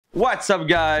What's up,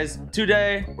 guys?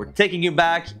 Today we're taking you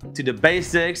back to the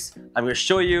basics. I'm gonna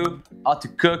show you how to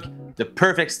cook the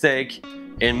perfect steak.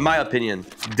 In my opinion,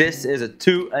 this is a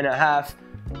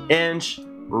 2.5-inch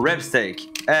rib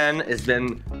steak, and it's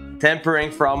been tempering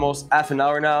for almost half an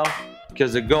hour now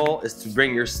because the goal is to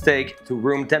bring your steak to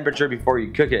room temperature before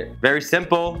you cook it. Very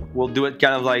simple. We'll do it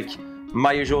kind of like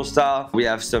my usual style. We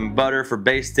have some butter for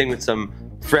basting with some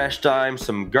fresh thyme,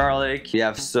 some garlic. We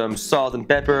have some salt and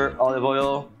pepper, olive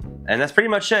oil, and that's pretty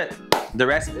much it. The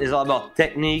rest is all about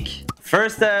technique.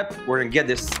 First step, we're gonna get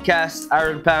this cast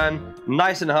iron pan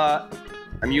nice and hot.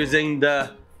 I'm using the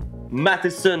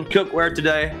Matheson cookware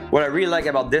today. What I really like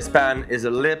about this pan is a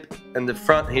lip in the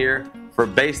front here for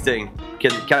basting. You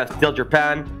can kind of tilt your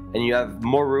pan and you have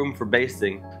more room for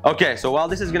basting. Okay, so while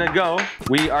this is gonna go,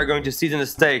 we are going to season the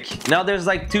steak. Now there's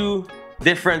like two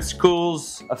different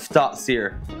schools of thoughts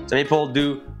here. Some people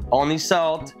do only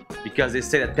salt because they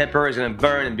say that pepper is gonna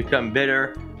burn and become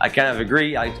bitter. I kind of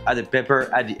agree. I add the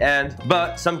pepper at the end,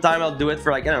 but sometimes I'll do it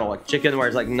for like, I don't know, like chicken where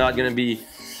it's like not gonna be,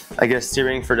 I guess,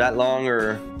 searing for that long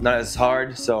or not as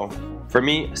hard. So for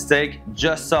me, steak,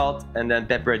 just salt and then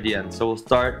pepper at the end. So we'll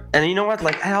start. And you know what?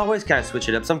 Like, I always kind of switch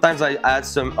it up. Sometimes I add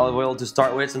some olive oil to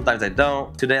start with. Sometimes I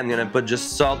don't. Today, I'm gonna put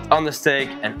just salt on the steak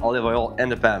and olive oil in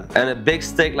the pan. And a big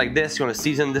steak like this, you wanna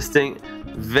season this thing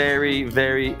very,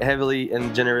 very heavily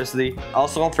and generously.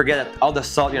 Also, don't forget that all the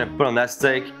salt you're gonna put on that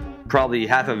steak, probably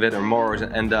half of it or more is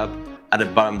gonna end up at the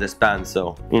bottom of this pan.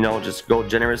 So, you know, just go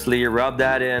generously, rub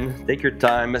that in, take your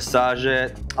time, massage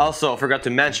it. Also, forgot to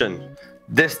mention,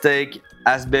 this steak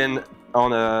has been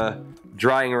on a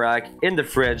drying rack in the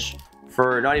fridge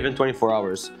for not even 24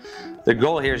 hours. The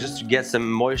goal here is just to get some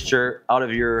moisture out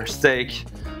of your steak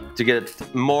to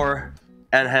get more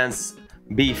enhanced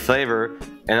beef flavor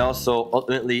and also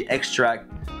ultimately extract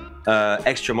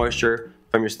extra moisture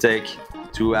from your steak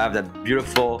to have that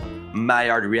beautiful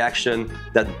Maillard reaction,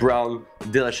 that brown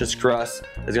delicious crust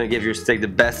is gonna give your steak the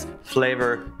best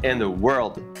flavor in the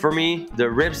world. For me, the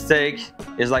rib steak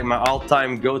is like my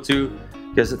all-time go-to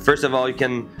because first of all, you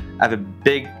can have a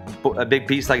big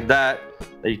piece like that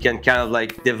you can kind of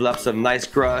like develop some nice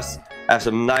crust, have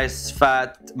some nice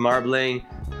fat marbling,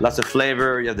 lots of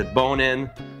flavor. You have the bone in,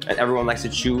 and everyone likes to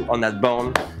chew on that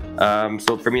bone.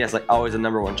 So for me, that's like always the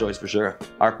 #1 choice for sure.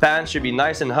 Our pan should be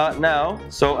nice and hot now.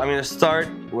 So I'm gonna start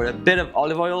with a bit of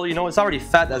olive oil. You know, it's already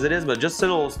fat as it is, but just a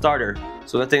little starter.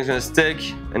 So that thing's gonna stick.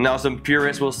 And now some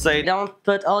purists will say, don't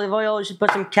put olive oil, you should put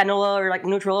some canola or like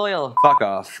neutral oil. Fuck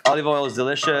off. Olive oil is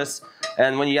delicious.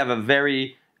 And when you have a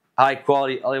very high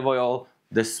quality olive oil,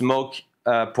 the smoke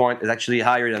point is actually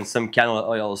higher than some canola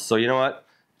oils. So you know what?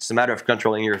 It's a matter of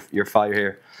controlling your fire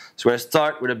here. So we're gonna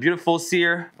start with a beautiful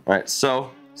sear. All right, so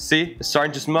see, it's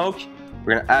starting to smoke.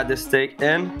 We're gonna add this steak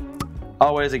in,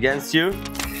 always against you.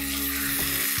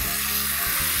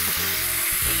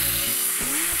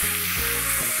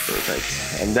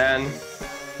 Perfect. And then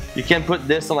you can put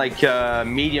this on like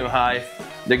medium high.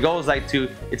 The goal is like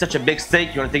it's such a big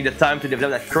steak, you wanna take the time to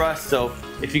develop that crust. So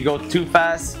if you go too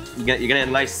fast, you're gonna get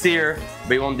a nice sear,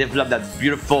 but you won't develop that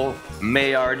beautiful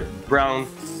Maillard brown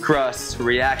crust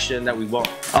reaction that we want.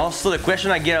 Also, the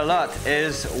question I get a lot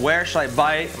is, where should I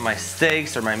buy my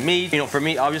steaks or my meat? You know, for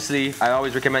me, obviously, I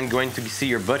always recommend going to see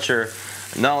your butcher.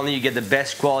 Not only you get the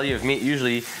best quality of meat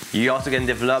usually, you also can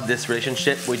develop this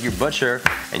relationship with your butcher,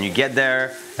 and you get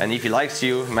there, and if he likes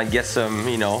you, you might get some,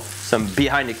 you know, some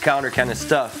behind the counter kind of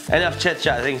stuff. Enough chit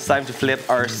chat, I think it's time to flip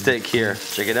our steak here.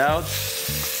 Check it out.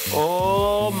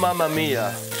 Oh, mamma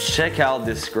mia. Check out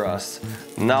this crust.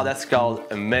 Now that's called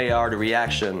a Maillard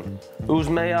reaction. Who's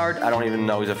Maillard? I don't even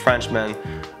know. He's a Frenchman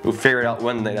who figured out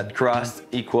one day that crust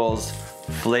equals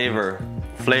flavor.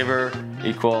 Flavor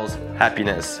equals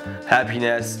happiness.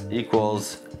 Happiness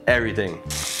equals everything.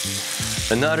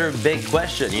 Another big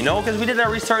question, you know, because we did our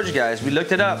research, guys. We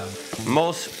looked it up.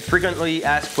 Most frequently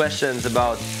asked questions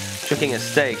about cooking a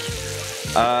steak.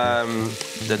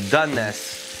 The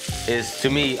doneness is, to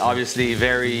me, obviously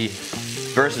very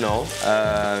personal.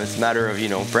 It's a matter of, you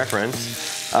know,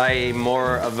 preference. I'm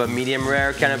more of a medium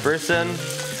rare kind of person.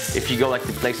 If you go like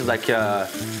to places like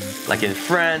in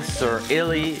France or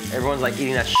Italy, everyone's like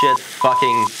eating that shit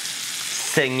fucking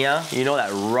saignant, you know,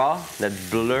 that raw, that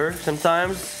blur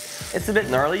sometimes. It's a bit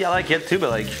gnarly, I like it too, but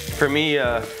like for me,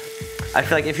 I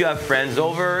feel like if you have friends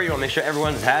over, you wanna make sure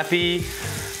everyone's happy.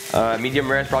 Medium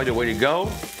rare is probably the way to go,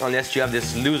 unless you have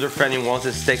this loser friend who wants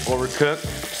his steak overcooked.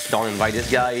 Just don't invite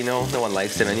this guy, you know, no one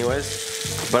likes him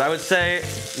anyways. But I would say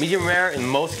medium rare in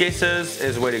most cases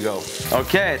is the way to go.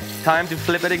 Okay, time to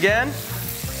flip it again.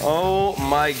 Oh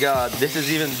my god, this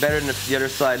is even better than the other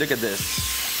side. Look at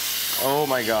this. Oh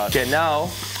my god. Okay, now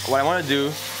what I want to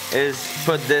do is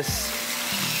put this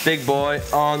big boy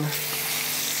on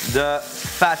the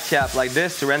fat cap like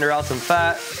this to render out some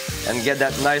fat and get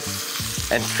that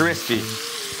nice and crispy.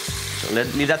 So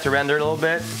leave that to render a little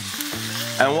bit.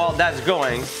 And while that's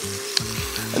going,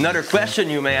 another question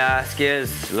you may ask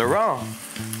is, Laurent,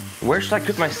 where should I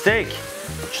cook my steak?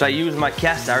 Should I use my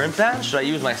cast iron pan? Should I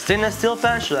use my stainless steel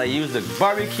pan? Should I use the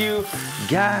barbecue,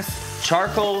 gas,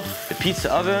 charcoal, the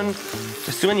pizza oven?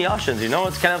 There's too many options, you know?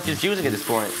 It's kind of confusing at this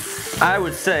point. I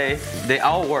would say they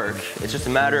all work. It's just a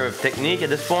matter of technique at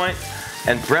this point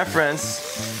and preference.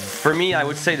 For me, I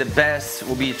would say the best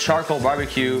will be charcoal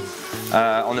barbecue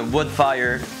on a wood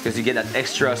fire because you get that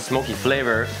extra smoky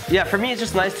flavor. Yeah, for me, it's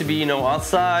just nice to be, you know,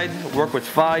 outside, work with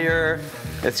fire.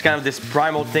 It's kind of this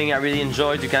primal thing I really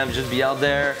enjoy, to kind of just be out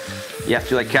there. You have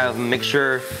to like kind of make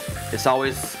sure it's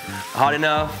always hot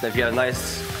enough, that if you have a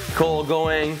nice coal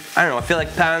going. I don't know, I feel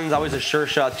like pan's always a sure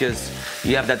shot because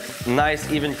you have that nice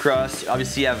even crust.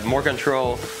 Obviously you have more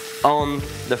control on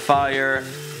the fire.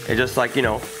 It's just like, you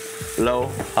know, low,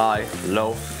 high,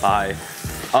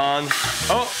 on,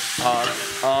 off.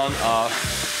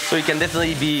 So you can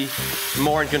definitely be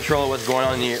more in control of what's going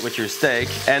on with your steak.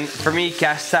 And for me,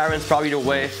 cast iron's probably the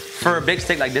way. For a big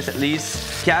steak like this at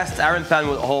least, cast iron pan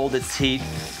will hold its heat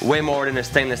way more than a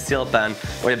stainless steel pan.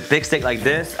 With a big steak like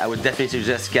this, I would definitely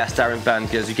suggest cast iron pan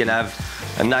because you can have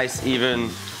a nice even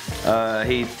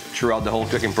heat throughout the whole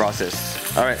cooking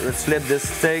process. All right, let's flip this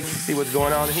steak, see what's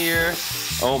going on here.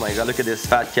 Oh my God, look at this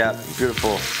fat cap,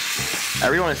 beautiful. I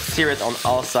really want to sear it on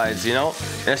all sides, you know?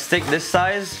 In a steak this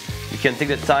size, you can take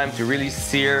the time to really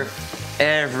sear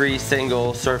every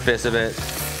single surface of it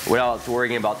without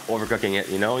worrying about overcooking it,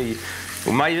 you know? We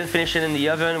might even finish it in the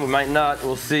oven, we might not,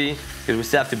 we'll see, because we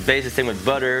still have to baste this thing with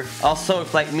butter. Also,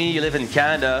 if like me, you live in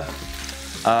Canada,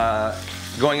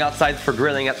 going outside for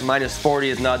grilling at -40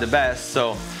 is not the best,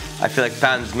 so I feel like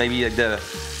pan's maybe like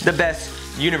the best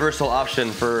universal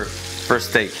option for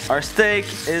steak. Our steak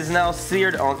is now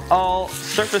seared on all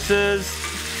surfaces.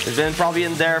 It's been probably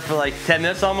in there for like 10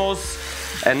 minutes almost.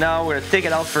 And now we're gonna take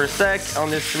it out for a sec on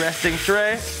this resting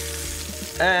tray.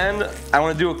 And I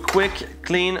wanna do a quick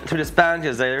clean to this pan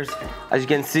because there's, as you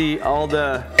can see, all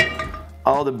the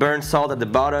burnt salt at the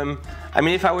bottom. I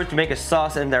mean, if I were to make a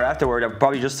sauce in there afterward, I'd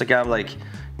probably just kind of like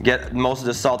get most of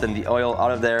the salt and the oil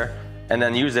out of there and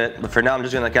then use it. But for now, I'm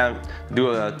just gonna kind of do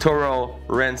a thorough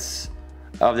rinse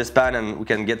of this pan and we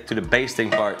can get to the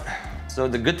basting part. So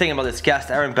the good thing about this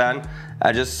cast iron pan,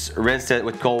 I just rinsed it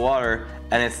with cold water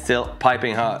and it's still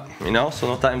piping hot, you know? So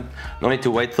no need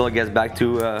to wait till it gets back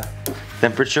to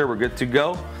temperature. We're good to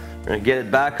go. We're gonna get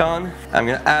it back on. I'm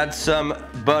gonna add some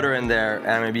butter in there and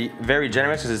I'm gonna be very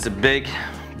generous because it's a big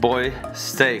boy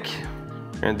steak.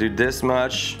 We're gonna do this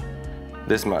much,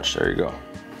 there you go.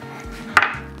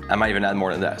 I might even add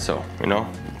more than that, so, you know,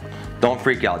 don't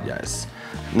freak out, guys.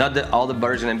 Not that all the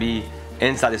butter is gonna be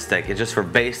inside the steak, it's just for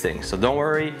basting. So don't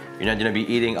worry, you're not gonna be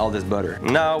eating all this butter.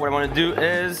 Now what I wanna do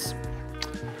is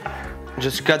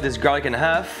just cut this garlic in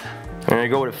half. I'm gonna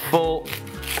go with a full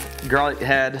garlic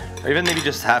head, or even maybe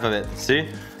just half of it. See,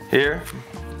 here,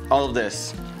 all of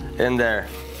this in there.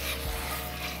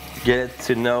 Get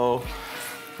to know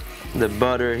the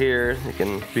butter here. You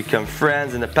can become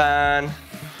friends in the pan.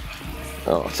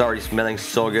 Oh, it's already smelling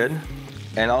so good.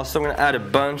 And also I'm gonna add a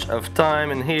bunch of thyme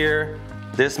in here,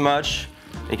 this much.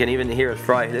 You can even hear it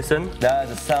fry, listen. That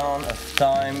is the sound of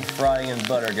thyme frying in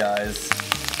butter, guys.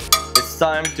 It's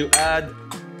time to add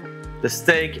the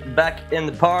steak back in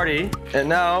the party. And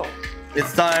now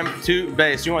it's time to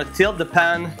baste. You wanna tilt the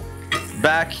pan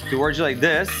back towards you like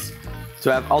this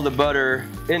to have all the butter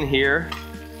in here.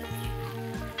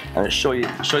 I'm gonna show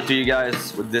it to you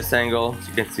guys with this angle so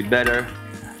you can see better.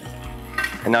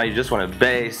 And now you just wanna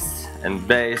baste and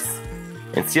baste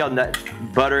and see how that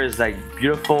butter is like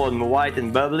beautiful and white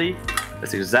and bubbly.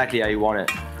 That's exactly how you want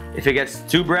it. If it gets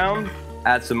too brown,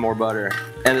 add some more butter.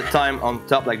 And the thyme on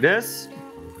top like this,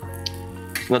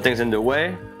 so nothing's in the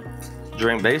way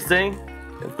during basting.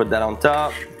 Put that on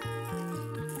top,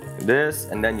 like this,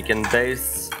 and then you can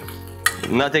baste,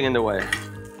 nothing in the way.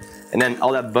 And then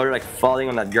all that butter like falling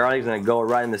on that garlic is gonna go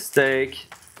right in the steak.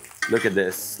 Look at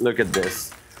this, look at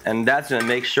this. And that's gonna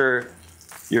make sure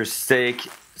your steak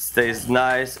stays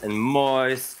nice and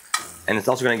moist, and it's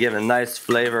also gonna give a nice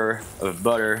flavor of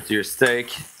butter to your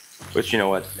steak, which, you know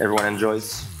what, everyone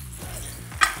enjoys.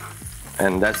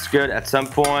 And that's good. At some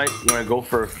point you wanna go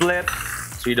for a flip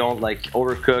so you don't like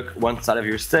overcook one side of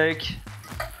your steak.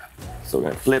 So we're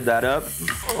gonna flip that up,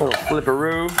 a little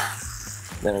flipperoo.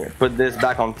 Then we're gonna put this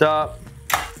back on top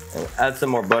and add some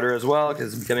more butter as well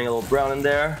because it's becoming a little brown in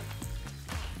there.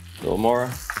 A little more,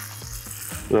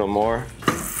 a little more.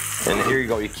 And here you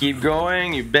go, you keep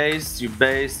going, you baste, you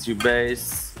baste, you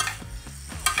baste.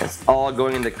 It's all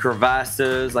going in the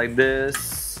crevasses like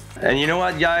this. And you know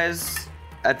what, guys?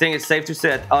 I think it's safe to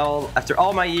say that after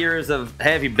all my years of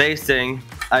heavy basting,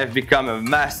 I've become a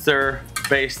master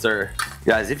baster.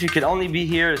 Guys, if you could only be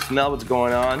here to smell what's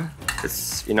going on,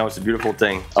 it's, you know, it's a beautiful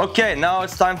thing. Okay, now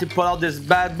it's time to pull out this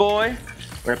bad boy.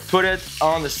 We're gonna put it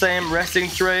on the same resting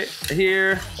tray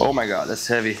here. Oh my God, that's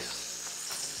heavy.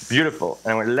 Beautiful.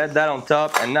 And we're gonna let that on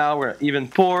top, and now we're gonna even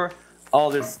pour all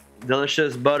this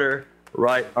delicious butter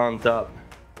right on top.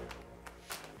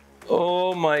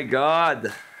 Oh my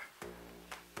God.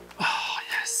 Oh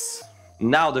yes.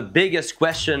 Now the biggest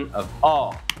question of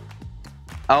all.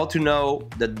 How to know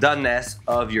the doneness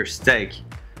of your steak.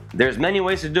 There's many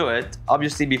ways to do it.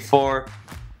 Obviously before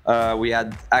we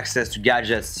had access to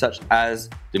gadgets such as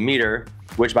the meter,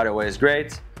 which by the way is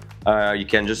great. You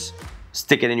can just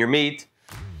stick it in your meat,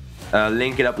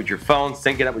 link it up with your phone,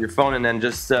 sync it up with your phone, and then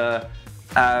just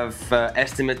have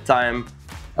estimate time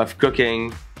of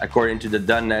cooking according to the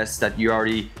doneness that you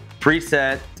already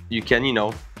preset. You can, you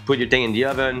know, put your thing in the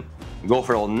oven, go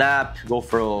for a little nap, go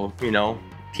for a little, you know,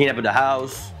 clean up the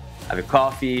house, have a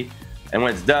coffee, and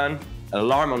when it's done, an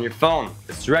alarm on your phone.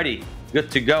 It's ready, good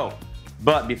to go.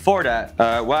 But before that,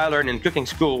 what I learned in cooking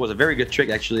school was a very good trick,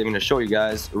 actually, I'm gonna show you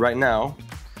guys right now,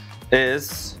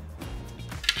 is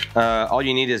all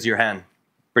you need is your hand,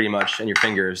 pretty much, and your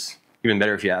fingers. Even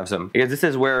better if you have some. Because this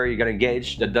is where you're gonna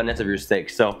gauge the doneness of your steak.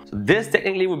 So this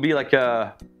technically would be like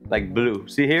blue.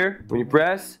 See here? When you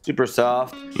press, super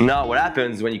soft. Now what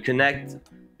happens when you connect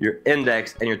your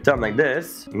index and your thumb like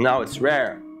this, now it's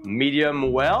rare.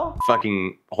 Medium well?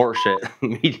 Fucking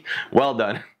horseshit. Well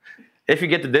done. If you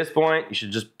get to this point, you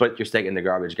should just put your steak in the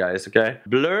garbage, guys, okay?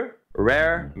 Bleu,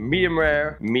 rare,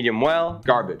 medium well,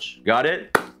 garbage. Got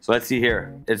it? So let's see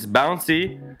here. It's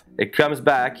bouncy, it comes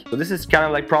back. So this is kind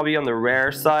of like probably on the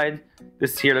rare side.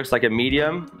 This here looks like a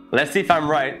medium. Let's see if I'm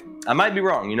right. I might be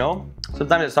wrong, you know?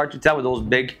 Sometimes it's hard to tell with those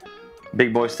big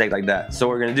boy steak like that. So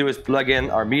what we're gonna do is plug in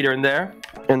our meter in there,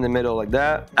 in the middle like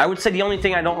that. I would say the only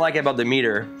thing I don't like about the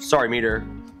meter, sorry meter,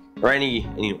 or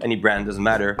any brand, doesn't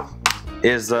matter,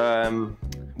 is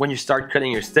when you start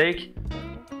cutting your steak,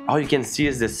 all you can see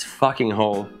is this fucking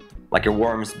hole, like a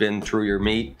worm's been through your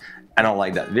meat. I don't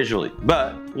like that visually,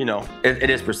 but you know, it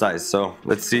is precise. So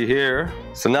let's see here.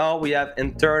 So now we have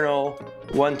internal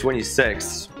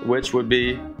 126, which would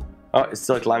be, oh, it's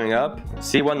still climbing up.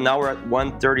 See one, now we're at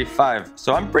 135.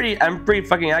 So I'm pretty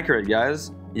fucking accurate,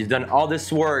 guys. You've done all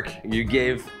this work. You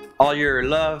gave all your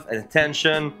love and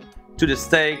attention to the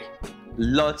steak.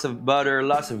 Lots of butter,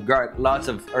 lots of garlic, lots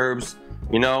of herbs,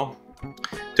 you know.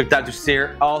 Took time to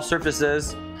sear all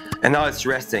surfaces. And now it's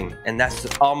resting, and that's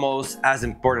almost as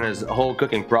important as the whole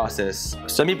cooking process.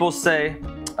 Some people say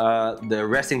the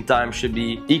resting time should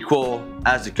be equal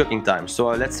as the cooking time. So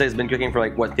let's say it's been cooking for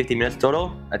like, what, 50 minutes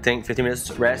total? I think 50 minutes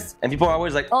rest. And people are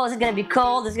always like, oh, is it gonna be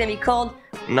cold? Is it gonna be cold?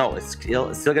 No, it's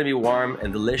still gonna be warm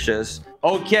and delicious.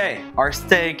 Okay, our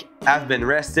steak has been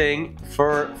resting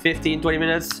for 15-20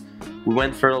 minutes. We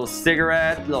went for a little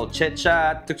cigarette, a little chit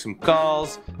chat, took some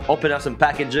calls, opened up some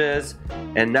packages,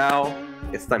 and now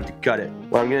it's time to cut it.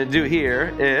 What I'm gonna do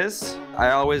here is,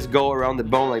 I always go around the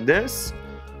bone like this.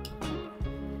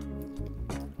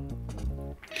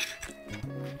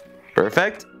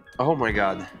 Perfect. Oh my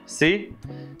God. See?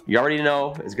 You already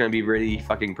know it's gonna be really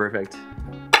fucking perfect.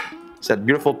 It's that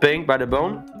beautiful pink by the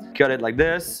bone. Cut it like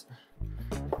this.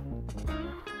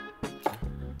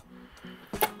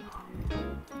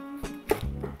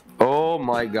 Oh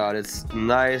my God, it's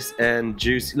nice and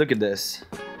juicy. Look at this.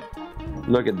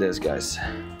 Look at this, guys.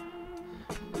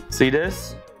 See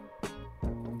this?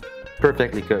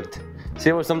 Perfectly cooked.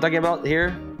 See what I'm talking about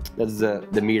here? That's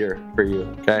the meter for you,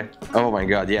 okay? Oh my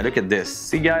God, yeah, look at this.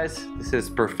 See, guys? This is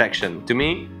perfection. To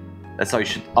me, that's how you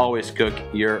should always cook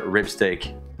your rib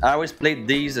steak. I always plate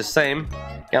these the same.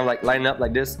 Kind of like line up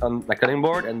like this on my cutting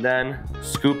board and then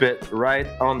scoop it right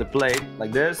on the plate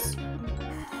like this.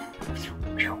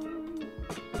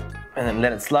 And then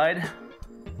let it slide.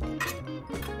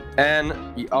 And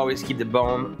you always keep the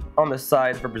bone on the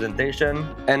side for presentation.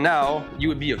 And now you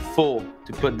would be a fool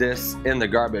to put this in the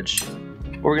garbage.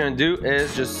 What we're gonna do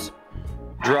is just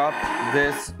drop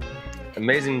this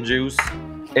amazing juice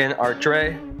in our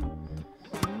tray.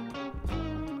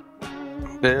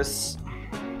 This.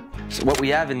 So what we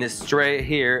have in this tray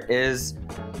here is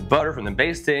butter from the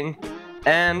basting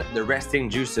and the resting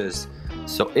juices.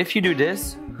 So if you do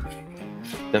this,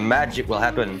 the magic will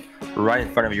happen right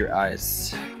in front of your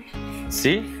eyes.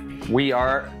 See? We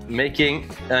are making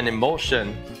an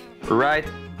emulsion right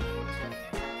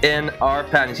in our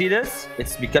pan. You see this?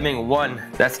 It's becoming one.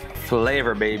 That's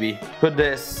flavor, baby. Put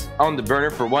this on the burner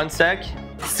for 1 sec.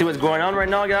 See what's going on right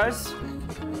now, guys?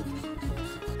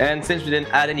 And since we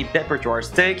didn't add any pepper to our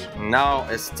steak, now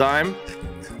it's time.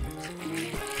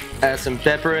 Add some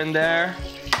pepper in there.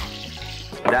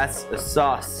 That's a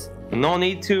sauce. No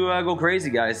need to go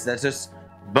crazy, guys. That's just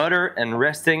butter and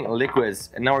resting liquids.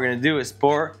 And now what we're gonna do is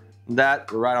pour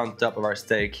that right on top of our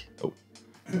steak. Oh.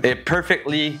 A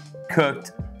perfectly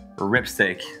cooked rib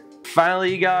steak.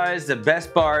 Finally, guys, the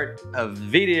best part of the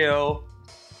video.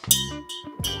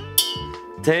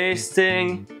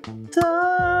 Tasting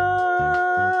time.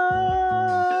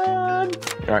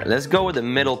 All right, let's go with the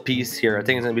middle piece here. I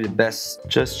think it's gonna be the best.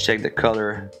 Just check the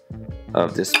color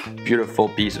of this beautiful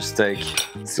piece of steak.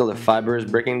 Still the fiber is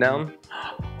breaking down.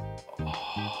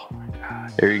 Oh my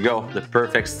God. There you go, the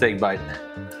perfect steak bite.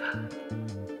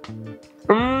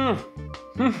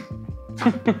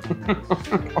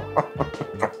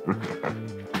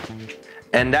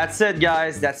 And that's it,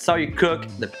 guys. That's how you cook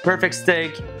the perfect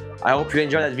steak. I hope you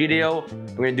enjoyed that video.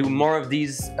 We're gonna do more of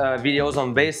these videos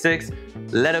on basics.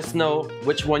 Let us know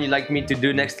which one you'd like me to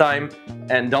do next time.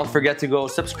 And don't forget to go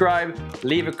subscribe,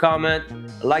 leave a comment,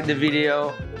 like the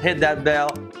video, hit that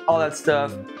bell, all that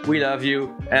stuff. We love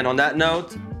you. And on that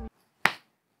note,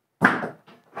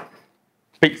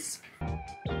 peace.